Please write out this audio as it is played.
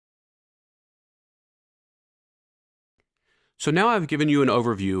So now I've given you an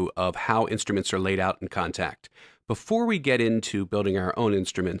overview of how instruments are laid out in Kontakt. Before we get into building our own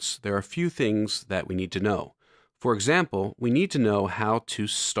instruments, there are a few things that we need to know. For example, we need to know how to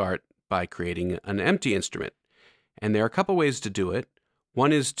start by creating an empty instrument. And there are a couple ways to do it.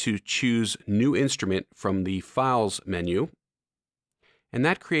 One is to choose New Instrument from the Files menu. And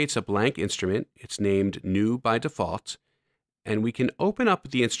that creates a blank instrument. It's named New by default. And we can open up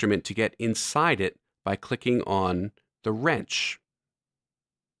the instrument to get inside it by clicking on the wrench.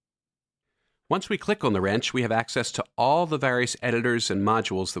 Once we click on the wrench, we have access to all the various editors and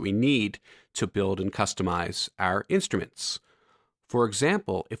modules that we need to build and customize our instruments. For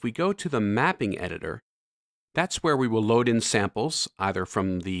example, if we go to the mapping editor, that's where we will load in samples, either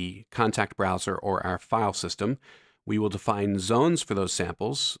from the Kontakt browser or our file system. We will define zones for those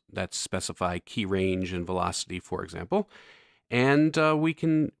samples that specify key range and velocity, for example, and we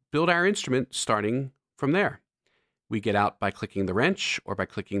can build our instrument starting from there. We get out by clicking the wrench or by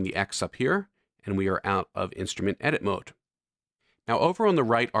clicking the X up here, and we are out of instrument edit mode. Now over on the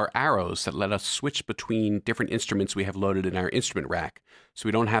right are arrows that let us switch between different instruments we have loaded in our instrument rack, so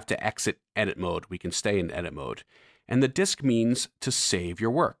we don't have to exit edit mode, we can stay in edit mode. And the disk means to save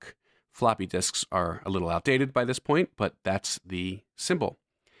your work. Floppy disks are a little outdated by this point, but that's the symbol.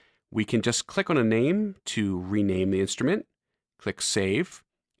 We can just click on a name to rename the instrument, click Save.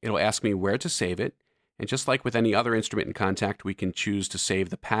 It'll ask me where to save it. And just like with any other instrument in Kontakt, we can choose to save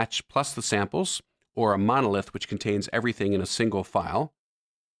the patch plus the samples, or a monolith which contains everything in a single file.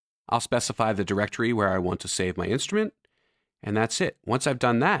 I'll specify the directory where I want to save my instrument, and that's it. Once I've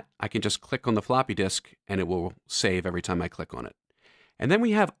done that, I can just click on the floppy disk and it will save every time I click on it. And then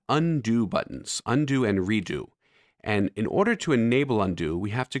we have undo buttons, undo and redo. And in order to enable undo, we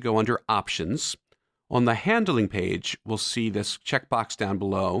have to go under Options. On the handling page, we'll see this checkbox down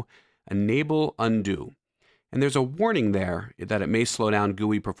below, Enable Undo. And there's a warning there that it may slow down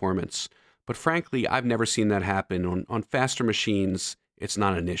GUI performance. But frankly, I've never seen that happen. On faster machines, it's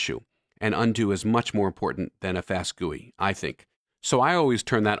not an issue. And undo is much more important than a fast GUI, I think. So I always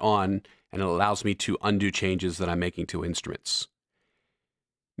turn that on, and it allows me to undo changes that I'm making to instruments.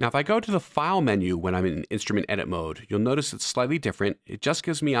 Now, if I go to the File menu when I'm in instrument edit mode, you'll notice it's slightly different. It just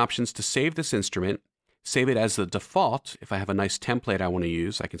gives me options to save this instrument, save it as the default. If I have a nice template I want to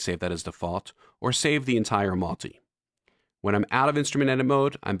use, I can save that as default, or save the entire multi. When I'm out of instrument edit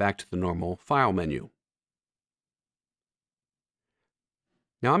mode, I'm back to the normal File menu.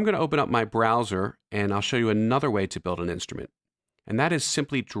 Now I'm going to open up my browser, and I'll show you another way to build an instrument. And that is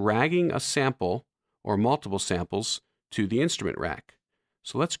simply dragging a sample or multiple samples to the instrument rack.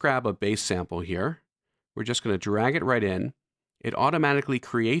 So let's grab a base sample here. We're just going to drag it right in. It automatically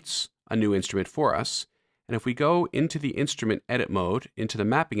creates a new instrument for us. And if we go into the instrument edit mode, into the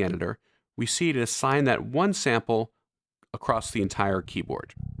mapping editor, we see it assign that one sample across the entire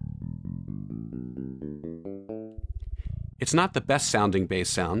keyboard. It's not the best sounding bass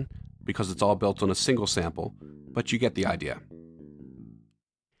sound because it's all built on a single sample, but you get the idea.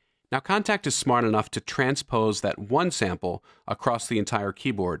 Now Kontakt is smart enough to transpose that one sample across the entire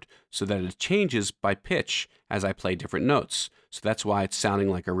keyboard so that it changes by pitch as I play different notes. So that's why it's sounding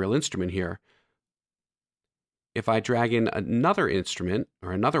like a real instrument here. If I drag in another instrument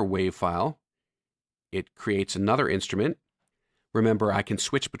or another wave file, it creates another instrument. Remember, I can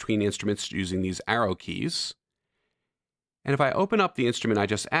switch between instruments using these arrow keys. And if I open up the instrument I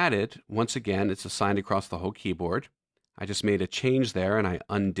just added, once again, it's assigned across the whole keyboard. I just made a change there and I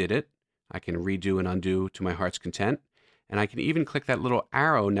undid it. I can redo and undo to my heart's content. And I can even click that little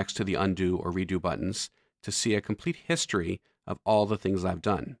arrow next to the undo or redo buttons to see a complete history of all the things I've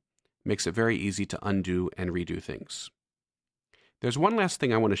done. Makes it very easy to undo and redo things. There's one last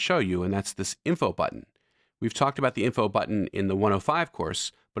thing I want to show you, and that's this info button. We've talked about the info button in the 105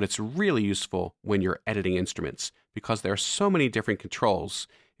 course, but it's really useful when you're editing instruments because there are so many different controls.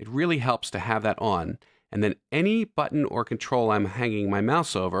 It really helps to have that on, and then any button or control I'm hanging my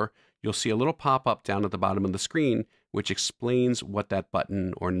mouse over, you'll see a little pop-up down at the bottom of the screen which explains what that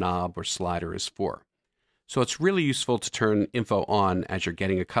button or knob or slider is for. So it's really useful to turn info on as you're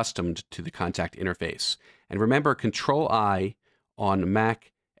getting accustomed to the Kontakt interface. And remember, Control-I on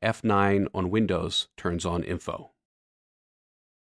Mac, F9 on Windows turns on info.